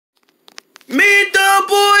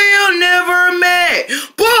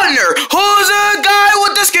Bonner, who's a guy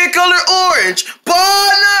with the skin color orange?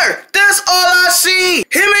 Bonner, that's all I see.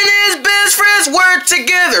 Him and his best friends work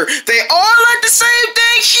together. They all like the same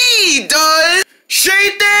thing he does.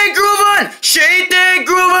 Shake that groove on, shake that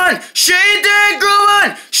groove on, shake that groove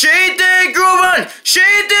on, shake that groove on,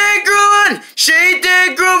 shake that groove on, shake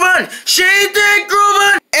that groove on, shake that groove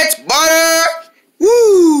on. It's Bonner.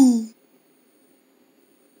 Woo.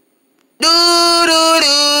 Do do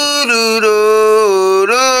do do do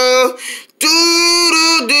do do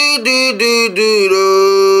do do do do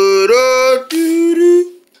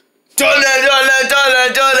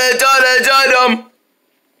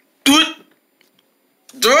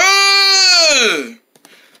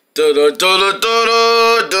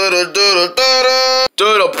do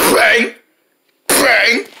do. Bang,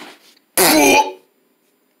 bang, boo.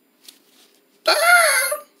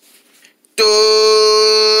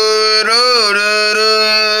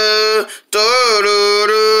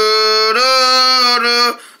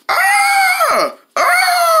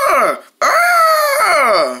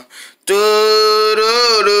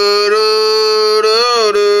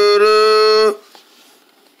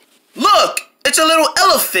 Look, it's a little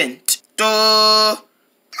elephant.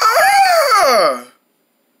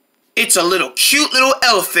 It's a little cute little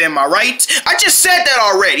elephant, am I right? I just said that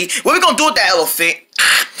already. What are we gonna do with that elephant?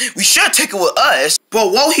 We should take it with us.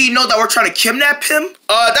 But won't he know that we're trying to kidnap him?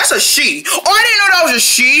 That's a she. Oh, I didn't know that was a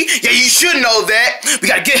she. Yeah, you should know that. We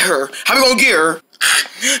gotta get her. How we gonna get her?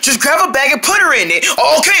 Just grab a bag and put her in it.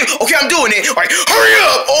 Oh, okay, I'm doing it. All right, hurry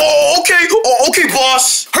up. Oh, okay,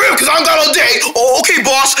 boss. Hurry up, because I don't got all day. Oh, okay,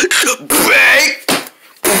 boss. Bang.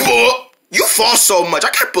 You fall so much. I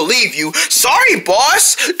can't believe you. Sorry,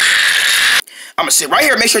 boss. I'm gonna sit right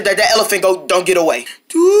here and make sure that that elephant don't get away.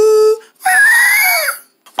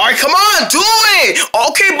 All right, come on, do it.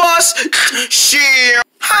 Okay, boss. Sheer.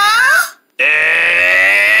 Huh?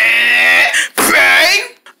 Bang.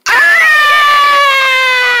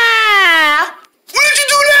 What did you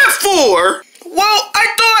do that for? Well, I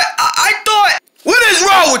thought. What is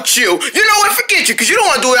wrong with you? You know what? Forget you, because you don't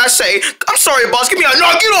want to do what I say. I'm sorry, boss. Get me out.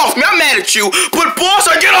 No, get off me. I'm mad at you. But, boss,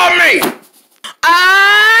 get off me.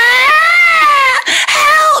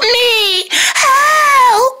 Help me.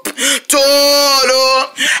 Help. Toto.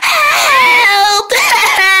 Help.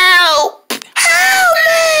 Help. Help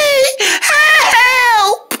me.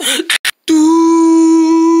 Help.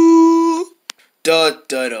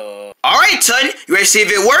 Da-da-da. All right, son. You ready to see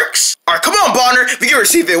if it works? All right, come on, Bonner. We can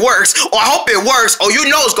see if it works. Oh, I hope it works. Oh, you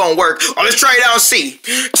know it's gonna work. Oh, let's try it out and see.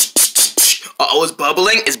 Uh-oh, it's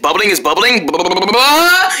bubbling. It's bubbling. It's bubbling.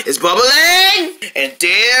 It's bubbling. And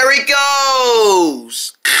there it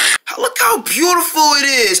goes. Look how beautiful it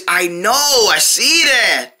is. I know. I see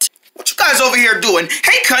that. What you guys over here doing?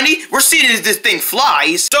 Hey, Cunny. We're seeing as this thing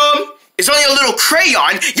flies. It's only a little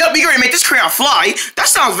crayon. Yup, you're gonna make this crayon fly. That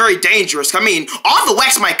sounds very dangerous. I mean, all the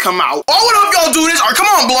wax might come out. Oh, what up, y'all do this? All right, come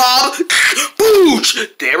on, Blob. Booch.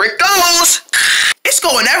 There it goes. It's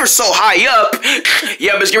going ever so high up.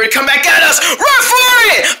 Yeah, but it's getting ready to come back at us. Run for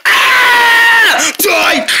it! Ah!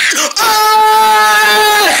 Die!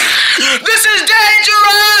 Ah! This is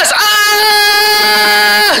dangerous!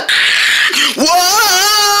 Ah!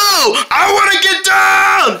 Whoa! I want to get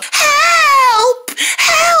down! Help!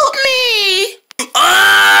 Help me!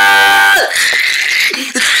 Ah!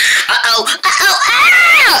 Uh-oh! Uh-oh!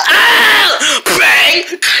 Ow! Ow! Bang!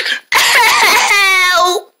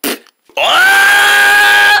 Help!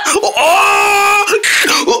 Ah! Oh!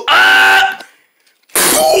 Ah!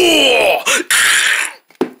 Oh!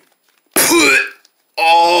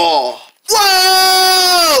 Oh!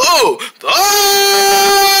 Whoa!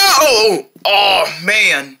 Oh! Oh,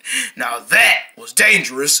 man! Now that was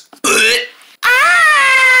dangerous. Ah!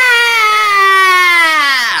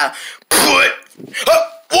 What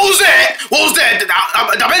was that? What was that?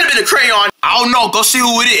 I bet it been a crayon. I don't know. Go see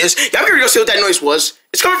who it is. Y'all can go see what that noise was.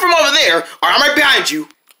 It's coming from over there. All right, I'm right behind you.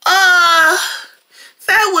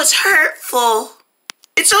 That was hurtful.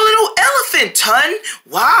 It's a little elephant, Ton.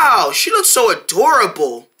 Wow, she looks so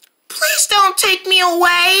adorable. Please don't take me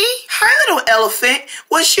away. Hi, little elephant.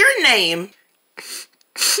 What's your name?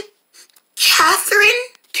 Catherine?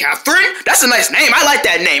 Catherine? That's a nice name. I like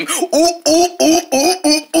that name. Ooh,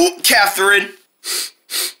 Catherine.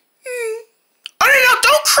 Oh, no,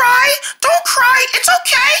 don't cry. Don't cry. It's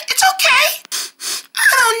okay. It's okay.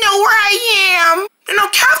 I don't know where I am. No,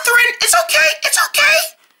 Catherine, it's okay. It's okay.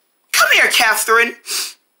 Come here, Catherine.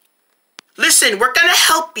 Listen, we're gonna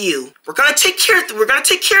help you. We're gonna take care of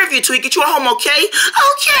you till we get you a home, okay?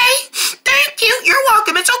 Okay. Thank you. You're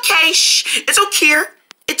welcome. It's okay. Shh. It's okay.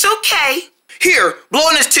 It's okay. Here, blow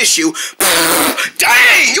on this tissue.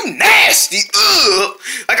 Dang, you nasty. Ugh.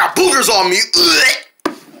 Like a boogers on me. Ugh.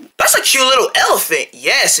 That's a cute little elephant.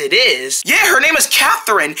 Yes, it is. Yeah, her name is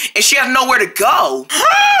Catherine, and she has nowhere to go.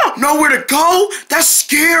 Nowhere to go? That's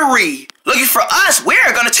scary. Lucky for us,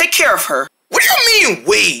 we're gonna take care of her. What do you mean,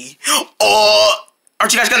 we?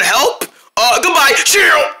 Aren't you guys gonna help? Goodbye. Forget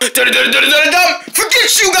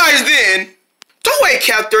you guys then. Don't worry,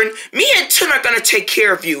 Catherine. Me and Tim are gonna take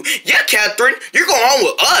care of you. Yeah, Catherine, you're going on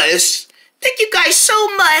with us. Thank you guys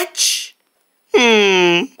so much.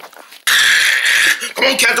 Come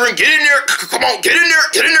on, Catherine, get in there. Come on, get in there,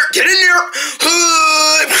 get in there, get in there.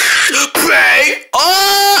 Bang.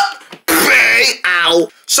 Bang. Ow.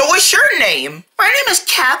 So what's your name? My name is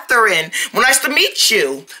Catherine. Well, nice to meet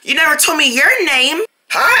you. You never told me your name.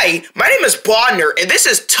 Hi, my name is Bonner, and this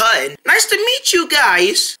is Tun. Nice to meet you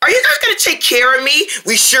guys. Are you guys gonna take care of me?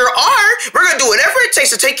 We sure are. We're gonna do whatever it takes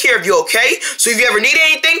to take care of you, okay? So if you ever need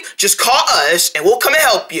anything, just call us, and we'll come and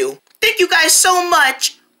help you. Thank you guys so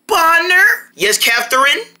much. Bonner? Yes,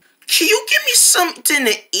 Catherine? Can you give me something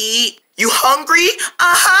to eat? You hungry?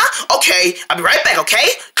 Okay, I'll be right back, okay?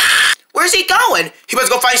 Where's he going? He about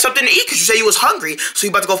to go find you something to eat because you said you was hungry, so he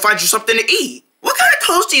about to go find you something to eat. What kind of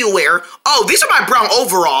clothes do you wear? Oh, these are my brown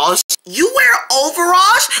overalls. You wear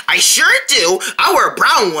overalls? I sure do. I wear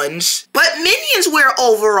brown ones. But minions wear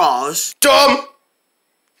overalls. Dumb.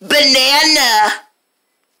 Banana.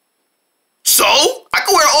 So? I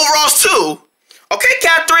can wear overalls too. Okay,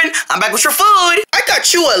 Catherine, I'm back with your food. I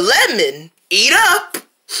got you a lemon. Eat up.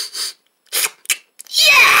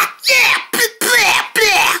 Yeah. Blah, blah,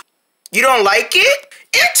 blah. You don't like it?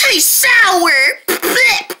 It tastes sour.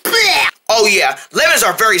 Blah, blah. Oh yeah, lemons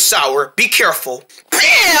are very sour. Be careful.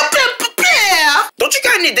 Blah, blah, blah, blah. Don't you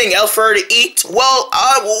got anything else for her to eat? Well,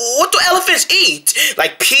 what do elephants eat?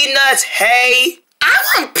 Like peanuts, hay? I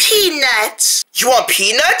want peanuts. You want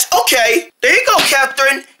peanuts? Okay. There you go,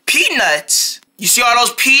 Catherine. Peanuts. You see all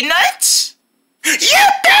those peanuts?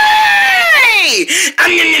 Yippee!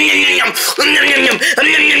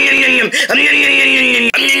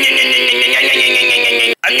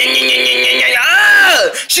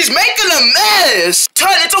 She's making a mess.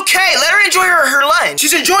 Tun, it's okay. Let her enjoy her lunch.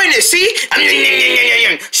 She's enjoying it, see?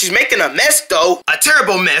 She's making a mess, though. A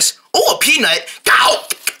terrible mess. Oh, a peanut.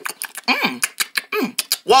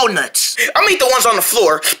 Walnuts. I'll eat the ones on the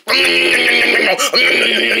floor.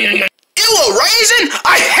 Ew, a raisin?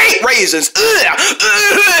 I hate raisins.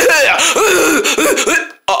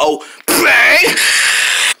 Uh-oh. Bang.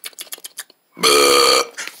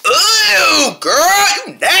 Ew, girl,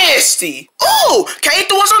 you nasty. Ooh, can I eat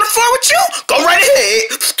the ones on the floor with you? Go right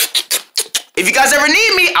ahead. If you guys ever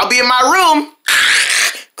need me, I'll be in my room.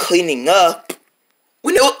 Cleaning up.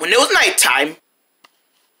 When it was nighttime.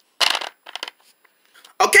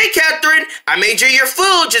 Okay, Catherine, I made you your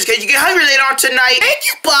food just in case you get hungry later on tonight. Thank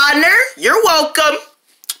you, Bonner. You're welcome.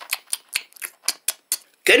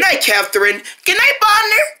 Good night, Catherine. Good night,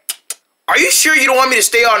 Bonner. Are you sure you don't want me to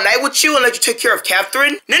stay all night with you and let you take care of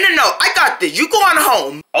Catherine? No, I got this. You go on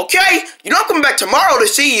home, okay? You know I'm coming back tomorrow to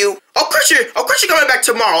see you. Of course you're coming back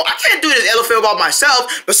tomorrow. I can't do this elephant by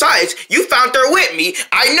myself. Besides, you found her with me.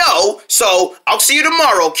 I know, so I'll see you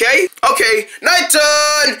tomorrow, okay? Okay, night,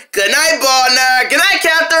 Tun. Good night, Bonner. Good night,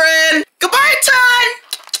 Catherine. Goodbye, Tun.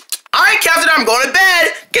 All right, Catherine, I'm going to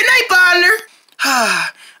bed. Good night, Bonner.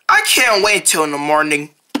 I can't wait till in the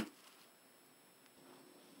morning.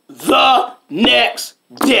 The next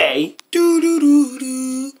day.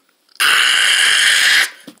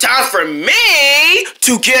 Time for me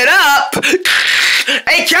to get up.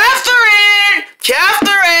 Hey, Catherine!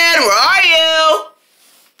 Catherine, where are you?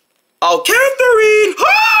 Oh, Catherine!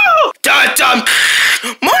 Oh! Dun.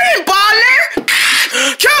 Morning, Bonner!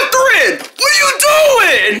 Catherine! What are you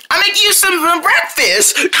doing? I'm making you some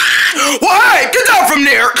breakfast. Why? Get down from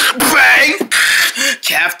there! Bang!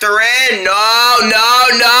 Catherine, no.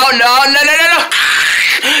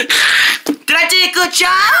 Did I do a good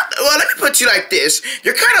job? Well, let me put you like this.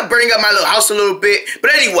 You're kind of burning up my little house a little bit.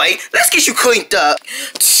 But anyway, let's get you cleaned up.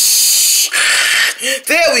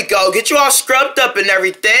 There we go. Get you all scrubbed up and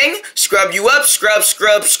everything. Scrub you up. Scrub.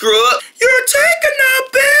 You're taking a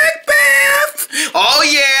big bath. Oh,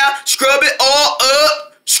 yeah. Scrub it all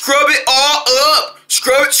up. Scrub it all up.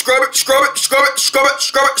 Scrub it.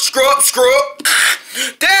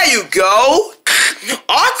 There you go.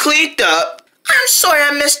 All cleaned up. I'm sorry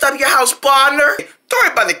I messed up your house, Bonner. Don't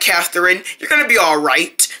worry about it, Catherine. You're gonna be all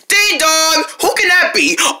right. Ding dong. Who can that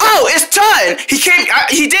be? Oh, it's Tun. He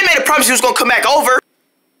did make a promise he was gonna come back over.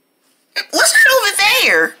 What's that over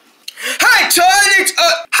there? Hi, Tun.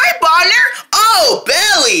 Hi, Bonner. Oh,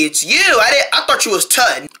 Belly, it's you. I thought you was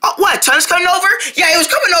Tun. Oh, what? Tun's coming over? Yeah, he was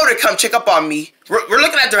coming over to come check up on me. We're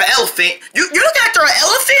looking after an elephant. You're looking after an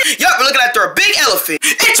elephant? Yup, we're looking after a big elephant.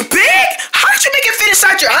 It's big? How did you make it fit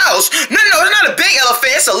inside your house? No, it's not a big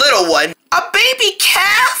elephant. It's a little one. A baby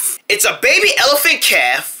calf? It's a baby elephant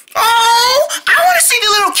calf. Oh, I want to see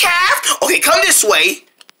the little calf. Okay, come this way.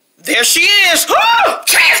 There she is. Oh,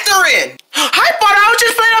 Catherine. Hi, Bonner. I was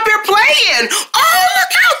just playing up here playing. Oh,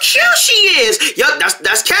 look how cute she is. Yup,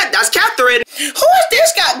 that's Catherine. Who is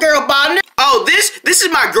this girl, Bonner? Oh, this is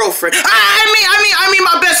my girlfriend. I mean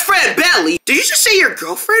my best friend, Belly. Did you just say your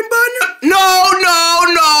girlfriend, Bonner? No.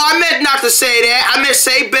 I meant not to say that. I meant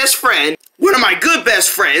say best friend. One of my good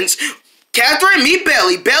best friends. Catherine, meet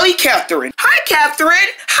Belly. Belly, Catherine. Hi,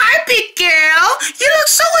 Catherine. Hi, big girl. You look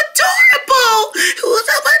so adorable. Who's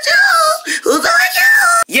up with you? Who's up with you?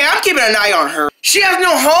 Yeah, I'm keeping an eye on her. She has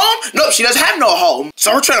no home? Nope, she doesn't have no home.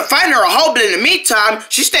 So we're trying to find her a home, but in the meantime,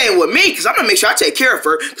 she's staying with me because I'm going to make sure I take care of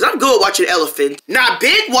her because I'm good at watching elephants. Not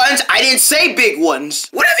big ones. I didn't say big ones.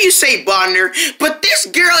 Whatever you say, Bonner. But this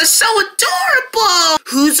girl is so adorable.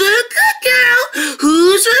 Who's a good girl?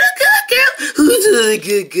 Who's a good girl? Who's a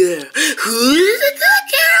good girl? Who's a good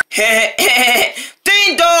girl?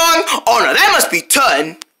 Ding dong. Oh, no, that must be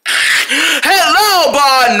Tun. Hello,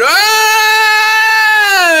 Bonner.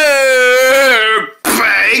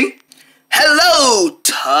 Bang. Hello,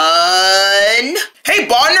 Tun. Hey,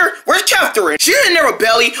 Bonner, where's Catherine? She's in there with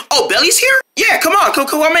Belly. Oh, Belly's here? Yeah, come on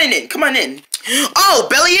in. Come on in. Oh,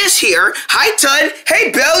 Belly is here. Hi, Tun.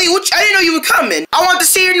 Hey, Belly, I didn't know you were coming. I want to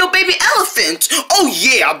see your new baby elephant. Oh,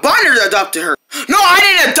 yeah, Bonner adopted her. No, I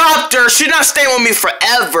didn't adopt her. She's not staying with me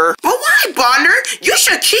forever. But why, Bonner? You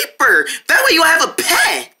should keep her. That way you'll have a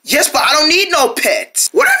pet. Yes, but I don't need no pets.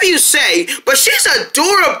 Whatever you say, but she's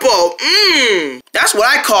adorable. That's what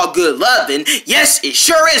I call good loving. Yes, it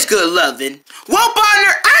sure is good loving. Well,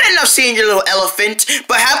 Bonner, I had enough seeing your little elephant,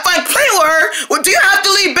 but have fun playing with her. Well, do you have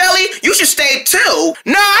to leave, Belly? You should stay too.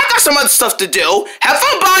 No, I got some other stuff to do. Have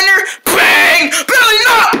fun, Bonner. Bang! Belly,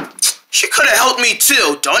 no! She could have helped me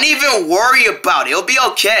too. Don't even worry about it. It'll be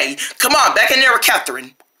okay. Come on, back in there with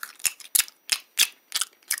Catherine.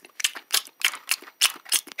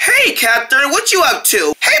 Hey, Catherine, what you up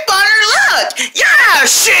to? Hey, Bonner, look! Yeah,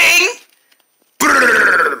 Shing! Bonner,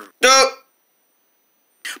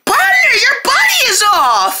 your body is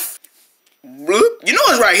off! You know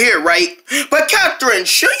it's right here, right? But, Catherine,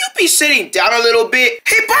 should you be sitting down a little bit?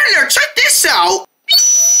 Hey, Bonner, check this out!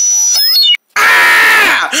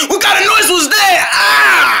 Ah! What kind of noise was that?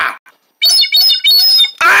 Ah!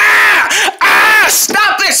 Ah! Ah!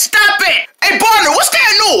 Stop it! Hey, Bonner, what's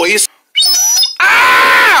that noise?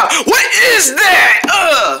 Ah! What is that?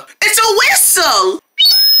 It's a whistle!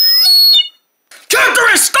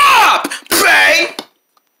 Catherine, stop! Bang!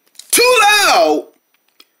 Too loud!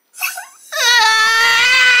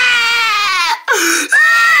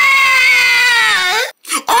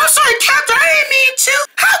 Oh, sorry, Catherine, I didn't mean to.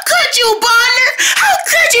 How could you, Bonner? How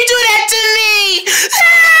could you do that to me?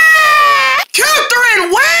 Catherine,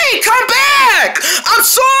 wait! Come back! I'm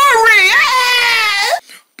sorry!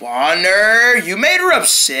 Bonner, you made her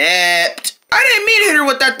upset. I didn't mean to hit her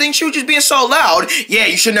with that thing. She was just being so loud. Yeah,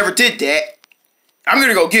 you should never did that. I'm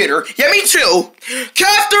gonna go get her. Yeah, me too.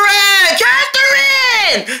 Catherine!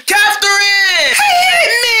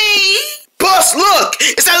 Hit me! Boss, look!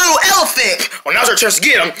 It's that little elephant! Well, now's our chance to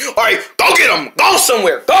get him. Alright, go get him! Go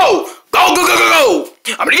somewhere! Go! I'm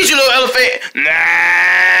gonna get you, little elephant! Nah!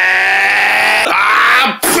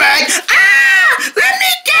 Ah, bang! Ah! Let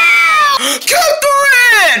me go!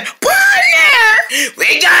 Catherine! Bonner!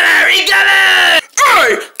 We got her!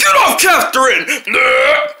 Hey! Get off, Catherine!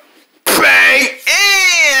 Nah! Bang!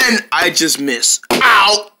 And I just missed.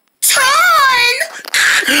 Ow! Time!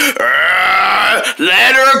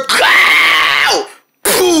 Let her go!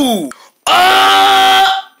 Pooh!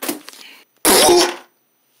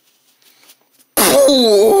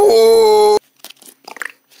 Pooh!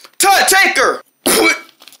 Take her!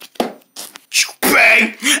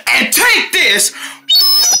 Bang! And take this!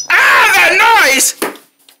 Ah, that noise!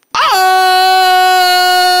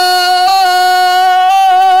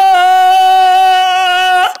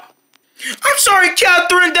 I'm sorry,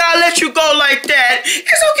 Catherine, that I let you go like that.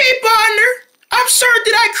 It's okay, Bonner. I'm sorry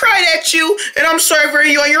that I cried at you, and I'm sorry for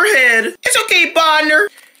you on your head. It's okay, Bonner.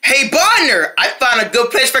 Hey, Bonner, I found a good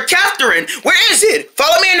place for Catherine. Where is it?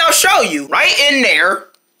 Follow me and I'll show you. Right in there.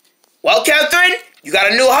 Well, Catherine, you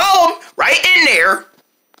got a new home. Right in there.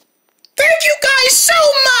 Thank you guys so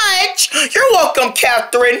much. You're welcome,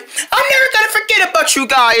 Catherine. I'm never gonna forget about you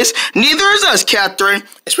guys. Neither is us, Catherine.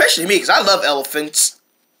 Especially me, because I love elephants.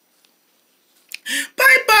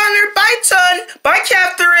 Bye, Bonner. Bye, Ton. Bye,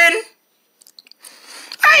 Catherine.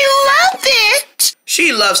 I love it.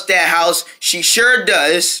 She loves that house. She sure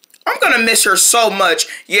does. I'm gonna miss her so much.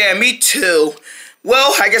 Yeah, me too.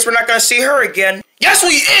 Well, I guess we're not gonna see her again. Yes,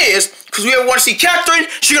 we is, because we ever want to see Catherine,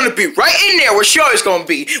 she's gonna be right in there where she always gonna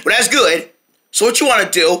be. Well, that's good. So what you wanna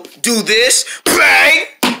do? Do this. Bang!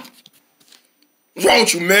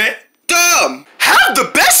 Won't you, man? Dumb. Have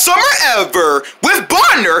the best summer ever with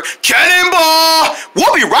Bonner Cannonball.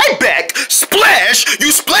 We'll be right back. Splash!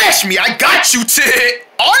 You splash me. I got you, Tit.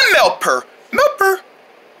 On Melper. Melper.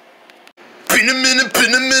 Been a minute,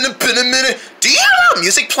 been a minute, been a minute. Do you have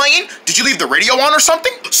music playing? Did you leave the radio on or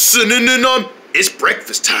something? Synonym. It's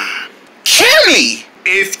breakfast time. Kimmy!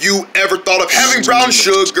 If you ever thought of having brown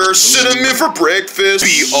sugar, cinnamon for breakfast,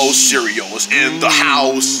 B.O. cereals in the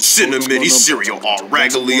house. Cinnamony cereal all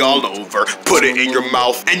raggedy all over. Put it in your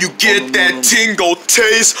mouth and you get that tingle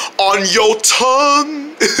taste on your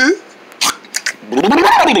tongue.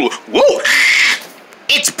 Whoa!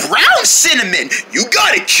 It's brown cinnamon. You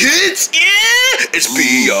got it, kids. Yeah. It's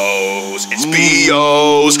B.O.'s. It's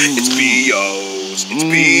B.O.'s. It's B.O.'s. It's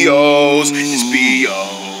B.O.'s. It's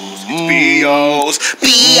B.O.'s. It's B.O.'s.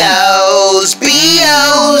 B.O.'s.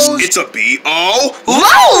 B.O.'s. It's a B.O.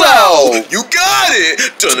 Lolo. You got it.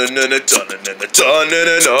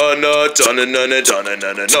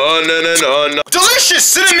 Delicious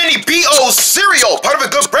cinnamony B.O. cereal, part of a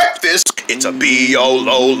good breakfast. It's a B.O.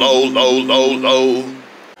 Lo lo lo lo lo.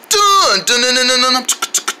 Dun dun dun dun dun dun.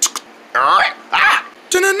 Ah.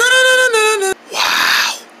 Dun dun dun dun dun.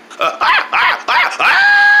 Wow.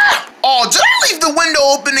 Oh, did I leave the window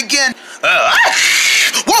open again?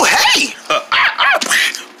 Whoa, hey!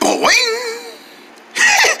 Boing!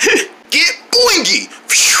 Get boingy!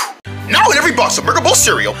 Phew. Now in every box of Burger Bowl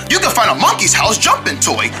cereal, you can find a Monkey's House jumping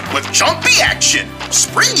toy with jumpy action.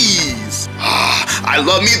 Springies! I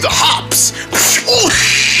love me the hops.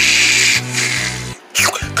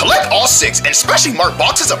 Collect all 6 and specially marked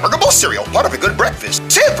boxes of Burger Bowl cereal, part of a good breakfast.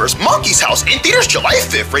 Tit vs. Monkey's House in theaters July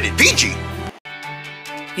 5th, rated PG.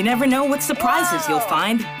 You never know what surprises you'll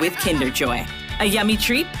find with Kinder Joy. A yummy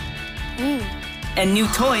treat, and new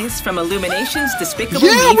toys from Illumination's Despicable Me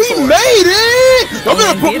 4. Yeah, we made it! I'm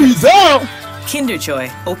gonna put these out! Kinder Joy,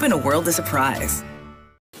 open a world of surprise.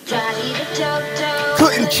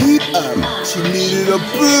 Couldn't keep up. She needed a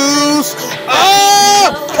boost.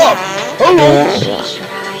 Hello.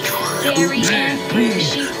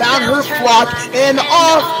 Found her flock and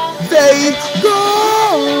off they go.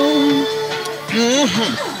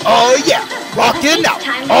 Oh yeah, rocking out.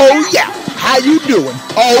 Oh yeah, how you doing?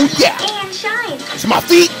 Oh yeah. It's my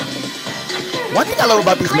feet. One thing I love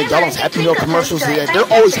about these McDonald's Happy Meal commercials is that they're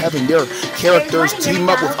always having their characters team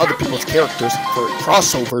up with other people's characters for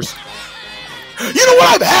crossovers. You know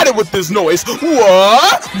what? I've had it with this noise.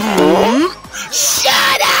 What?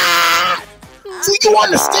 Shut up! Do you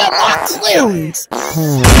understand my clearance?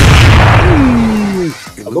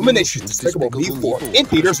 Illumination Despicable Me 4 in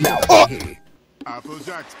theaters now. Apple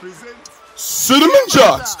Jacks presents Cinnamon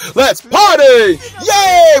Jocks, let's party!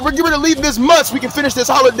 Yay! We're getting ready to leave this month so we can finish this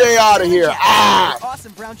holiday out of here.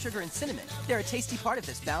 Awesome brown sugar and cinnamon. They're a tasty part of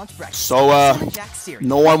this balanced breakfast. So,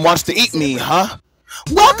 no one wants to eat me, huh?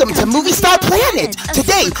 Welcome to Movie Star Planet!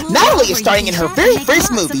 Today, Natalie is starring in her very first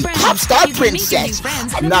movie, Pop Star Princess.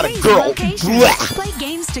 I'm not a girl. Play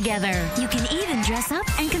games together. You can even dress up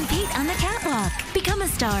and compete on the catwalk. Become a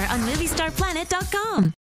star on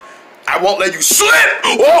MovieStarPlanet.com. I won't let you slip!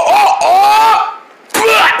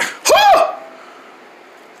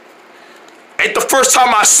 Ain't the first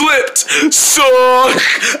time I slipped, so...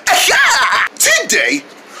 Today,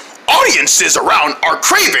 audiences around are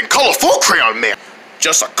craving colorful crayon man.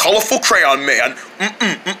 Just a colorful crayon man.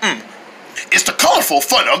 It's the colorful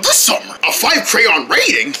fun of the summer. A 5 crayon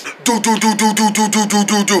rating.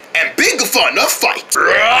 And big fun of fight.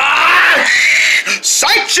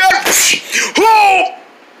 Sight check. Wow.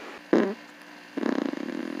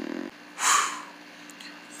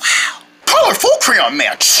 Colorful crayon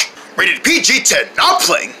man. Rated PG-10. Now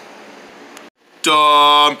playing.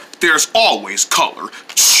 There's always color.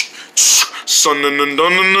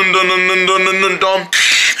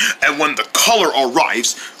 And when the color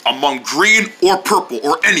arrives among green or purple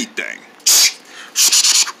or anything,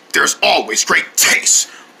 there's always great taste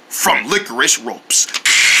from licorice ropes.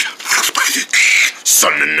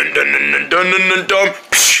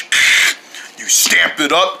 You stamp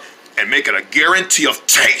it up and make it a guarantee of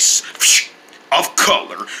taste, of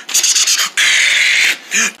color.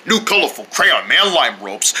 New colorful crayon man lime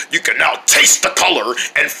ropes. You can now taste the color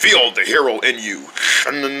and feel the hero in you.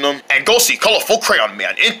 And go see Colorful Crayon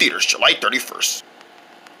Man in theaters July 31st.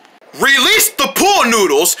 Release the pool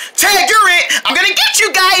noodles. Tag, you're it. I'm gonna get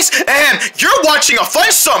you guys. You're watching A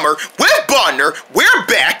Fun Summer with Bonner. We're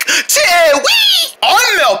back. Wee!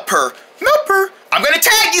 I'm Melper. Melper, I'm gonna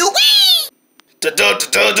tag you. Wee!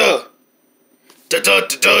 Da-da-da-da-da.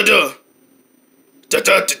 Da-da-da-da-da.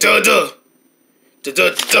 Da-da-da-da-da.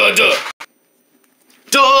 Da-da-da-da-da.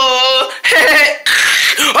 Duh!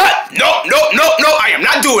 No, I am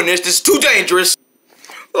not doing this. This is too dangerous.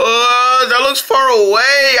 That looks far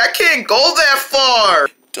away. I can't go that far.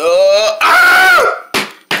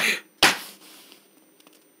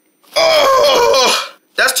 Oh,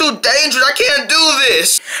 that's too dangerous. I can't do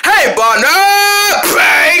this. Hey, Bonner!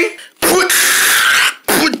 Bang!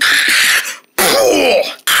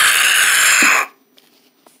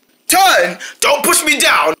 Ton, don't push me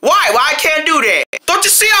down. Why? Why I can't do that? Don't you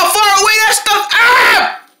see how far away that stuff?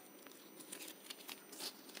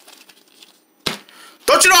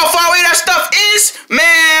 Don't you know how far away that stuff is?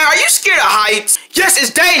 Man, are you scared of heights? Yes,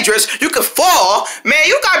 it's dangerous. You could fall. Man,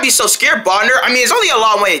 you gotta be so scared, Bonner. I mean, it's only a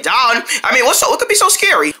long way down. I mean, what could be so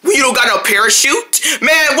scary? When you don't got no parachute?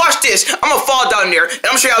 Man, watch this. I'm gonna fall down there, and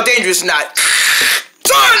I'm gonna show you how dangerous it's not.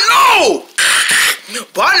 Son, no!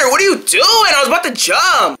 Bonner, what are you doing? I was about to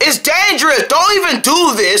jump. It's dangerous. Don't even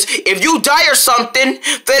do this. If you die or something,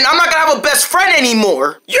 then I'm not gonna have a best friend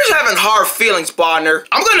anymore. You're just having hard feelings, Bonner.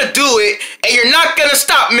 I'm gonna do it, and you're not gonna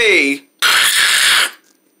stop me.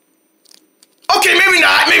 Okay, maybe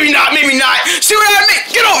not. See what I mean?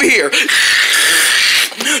 Get over here.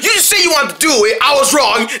 You just said you wanted to do it. I was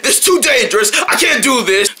wrong. This is too dangerous. I can't do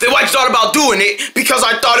this. Then I thought about doing it because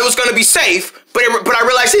I thought it was gonna be safe. But I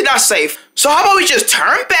realized it's not safe. So how about we just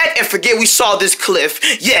turn back and forget we saw this cliff?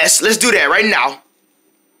 Yes, let's do that right now.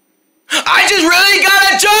 I just really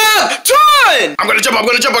gotta jump! Turn! I'm gonna jump.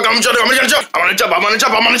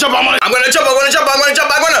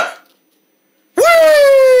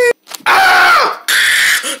 Woo! Ah!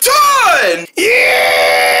 Turn!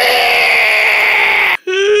 Yeah!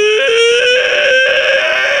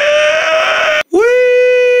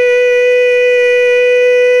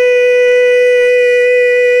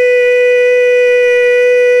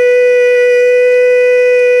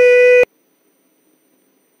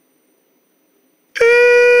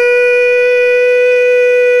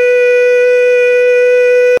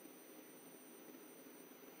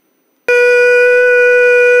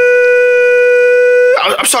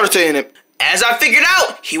 Started saying it. As I figured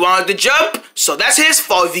out, he wanted to jump, so that's his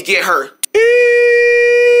fault if he get hurt.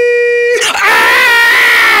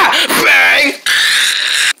 Bang!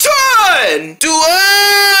 Turn!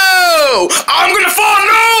 Duo! I'm gonna fall!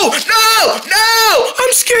 No!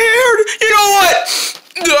 I'm scared! You know what?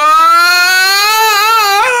 Oh!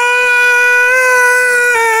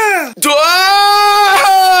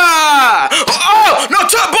 No!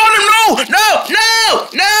 Bonner!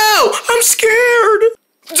 No! I'm scared!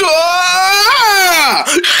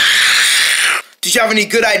 Did you have any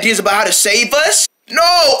good ideas about how to save us? No,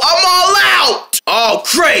 I'm all out! Oh,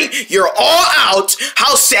 great, you're all out.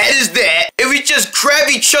 How sad is that? If we just grab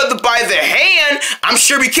each other by the hand, I'm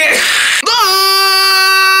sure we can.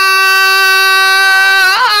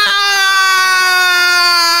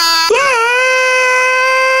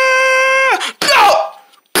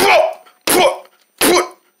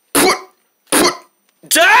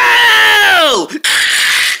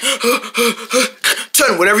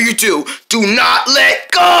 Ton, whatever you do not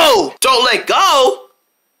let go! Don't let go?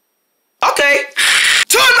 Okay.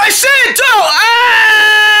 Ton, I said don't!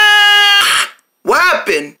 Ah! What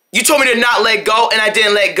happened? You told me to not let go and I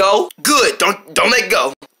didn't let go? Good, don't let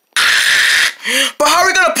go. But how are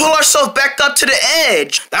we gonna pull ourselves back up to the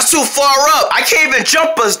edge? That's too far up. I can't even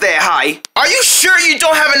jump us that high. Are you sure you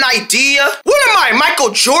don't have an idea? What am I,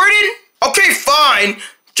 Michael Jordan? Okay, fine.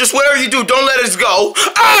 Just whatever you do, don't let us go.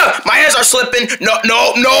 Ah! My hands are slipping. No.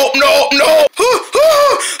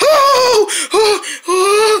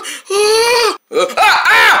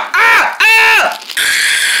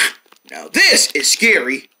 Now this is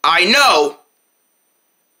scary. I know.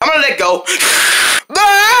 I'm gonna let go.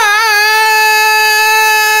 Whoa!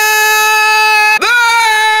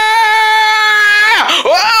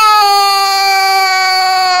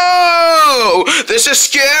 This is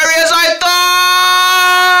scary as I thought.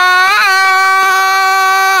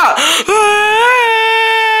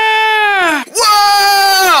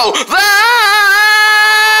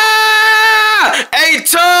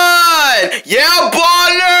 Yeah,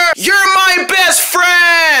 Bonner, you're my best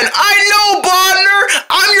friend. I know, Bonner,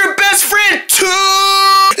 I'm your best friend too.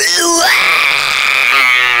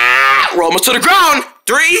 We're almost to the ground.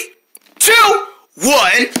 3, 2,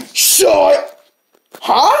 1. Shot.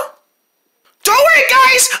 Huh? Don't worry,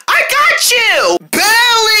 guys. I got you.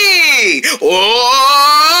 Belly. belly.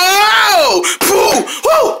 Oh! Pooh!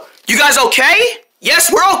 Woo! You guys okay?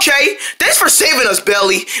 Yes, we're okay. Thanks for saving us,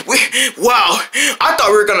 Belly. Wow, I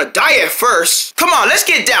thought we were gonna die at first. Come on, let's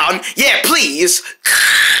get down. Yeah, please.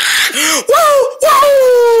 Woo!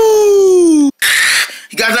 Woo!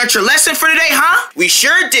 You guys learned your lesson for today, huh? We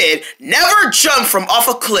sure did. Never jump from off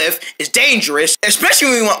a cliff. It's dangerous,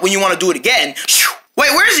 especially when you want to do it again.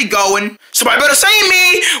 Wait, where's he going? Somebody better save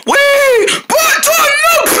me. Wait, but to a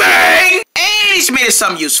new bang. And he's made it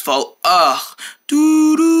something useful.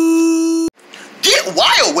 Doo-doo. Get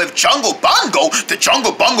wild with Jungle Bongo. The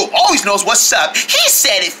Jungle Bongo always knows what's up. He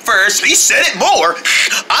said it first. He said it more.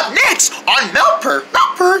 Up next on Meltper.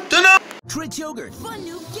 Trix Yogurt. Fun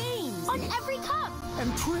new games on every cup.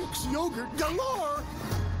 And Trix Yogurt galore.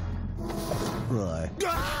 Roy.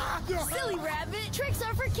 Silly rabbit. Tricks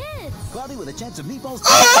are for kids. Cloudy with a chance of meatballs.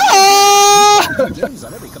 Games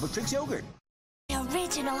on every cup of Trix Yogurt.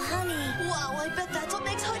 Original honey. Wow, I bet that's what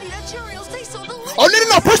makes Honey Nut Cheerios taste so delicious. Oh,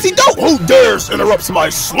 no, Percy, don't! Who dares interrupts my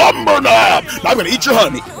slumber nap? Now I'm gonna eat your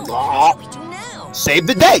honey. What do we do now? Save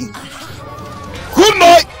the day. Good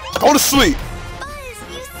night. Go to sleep. Buzz,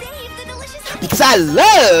 you saved the delicious honey. Because I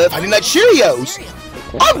love Honey Nut Cheerios.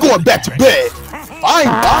 I'm going back to bed. Fine,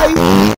 bye.